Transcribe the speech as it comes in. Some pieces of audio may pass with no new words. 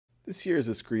This here is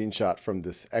a screenshot from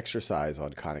this exercise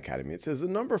on Khan Academy. It says the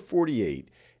number 48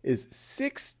 is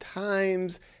 6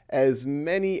 times as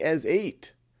many as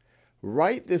 8.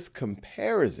 Write this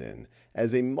comparison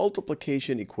as a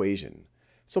multiplication equation.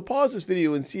 So pause this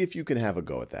video and see if you can have a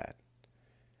go at that.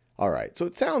 All right, so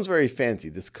it sounds very fancy,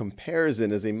 this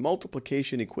comparison as a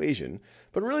multiplication equation,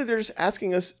 but really they're just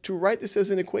asking us to write this as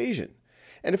an equation.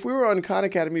 And if we were on Khan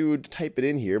Academy, we would type it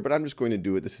in here, but I'm just going to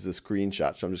do it. This is a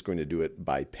screenshot, so I'm just going to do it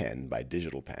by pen, by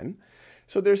digital pen.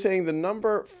 So they're saying the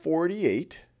number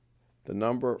 48,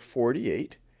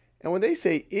 and when they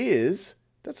say is,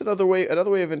 that's another way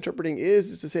of interpreting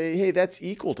is to say, hey, that's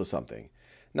equal to something.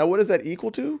 Now, what is that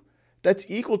equal to? That's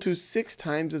equal to 6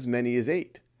 times as many as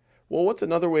 8. Well, what's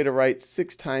another way to write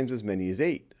 6 times as many as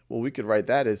 8? Well, we could write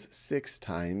that as 6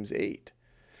 times 8.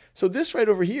 So this right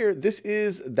over here, this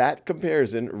is that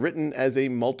comparison written as a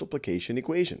multiplication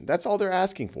equation. That's all they're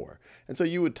asking for. And so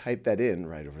you would type that in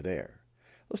right over there.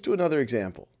 Let's do another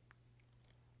example.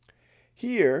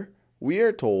 Here, we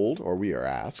are told, or we are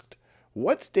asked,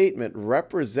 what statement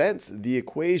represents the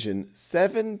equation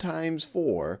 7 times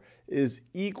 4 is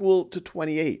equal to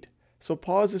 28? So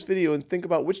pause this video and think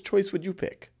about which choice would you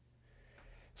pick.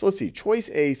 So let's see, choice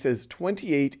A says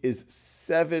 28 is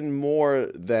 7 more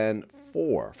than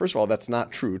 4. First of all, that's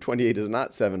not true. 28 is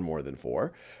not 7 more than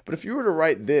 4. But if you were to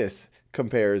write this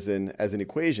comparison as an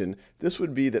equation, this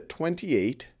would be that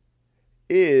 28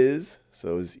 is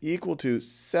equal to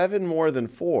 7 more than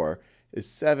 4 is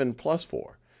 7 plus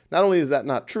 4. Not only is that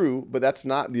not true, but that's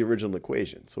not the original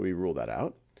equation. So we rule that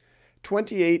out.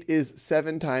 28 is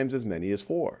 7 times as many as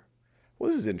 4. Well,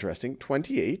 this is interesting.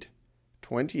 28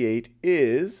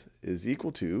 is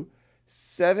equal to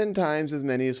 7 times as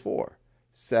many as 4.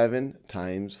 7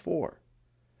 times 4.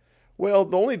 Well,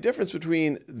 the only difference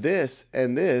between this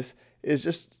and this is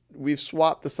just we've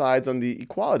swapped the sides on the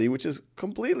equality, which is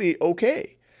completely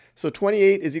okay. So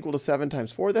 28 is equal to 7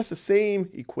 times 4. That's the same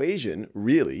equation,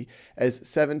 really, as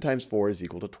 7 times 4 is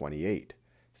equal to 28.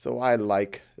 So I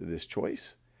like this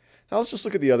choice. Now let's just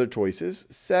look at the other choices.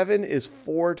 7 is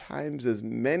 4 times as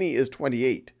many as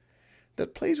 28.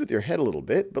 That plays with your head a little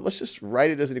bit, but let's just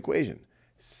write it as an equation.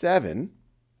 7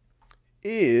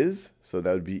 is, so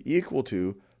that would be equal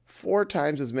to 4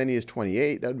 times as many as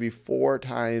 28. That would be 4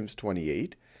 times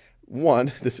 28.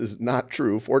 1, this is not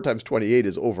true. 4 times 28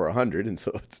 is over 100, and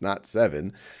so it's not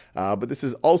 7. But this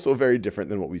is also very different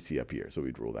than what we see up here, so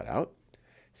we'd rule that out.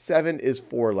 7 is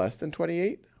 4 less than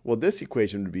 28. Well, this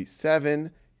equation would be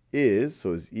 7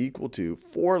 is equal to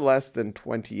 4 less than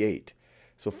 28.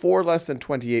 So 4 less than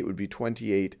 28 would be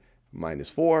 28 minus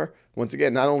 4. Once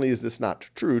again, not only is this not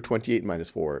true, 28 minus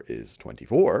 4 is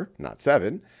 24, not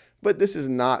 7, but this is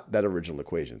not that original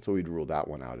equation, so we'd rule that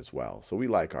one out as well. So we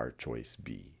like our choice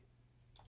B.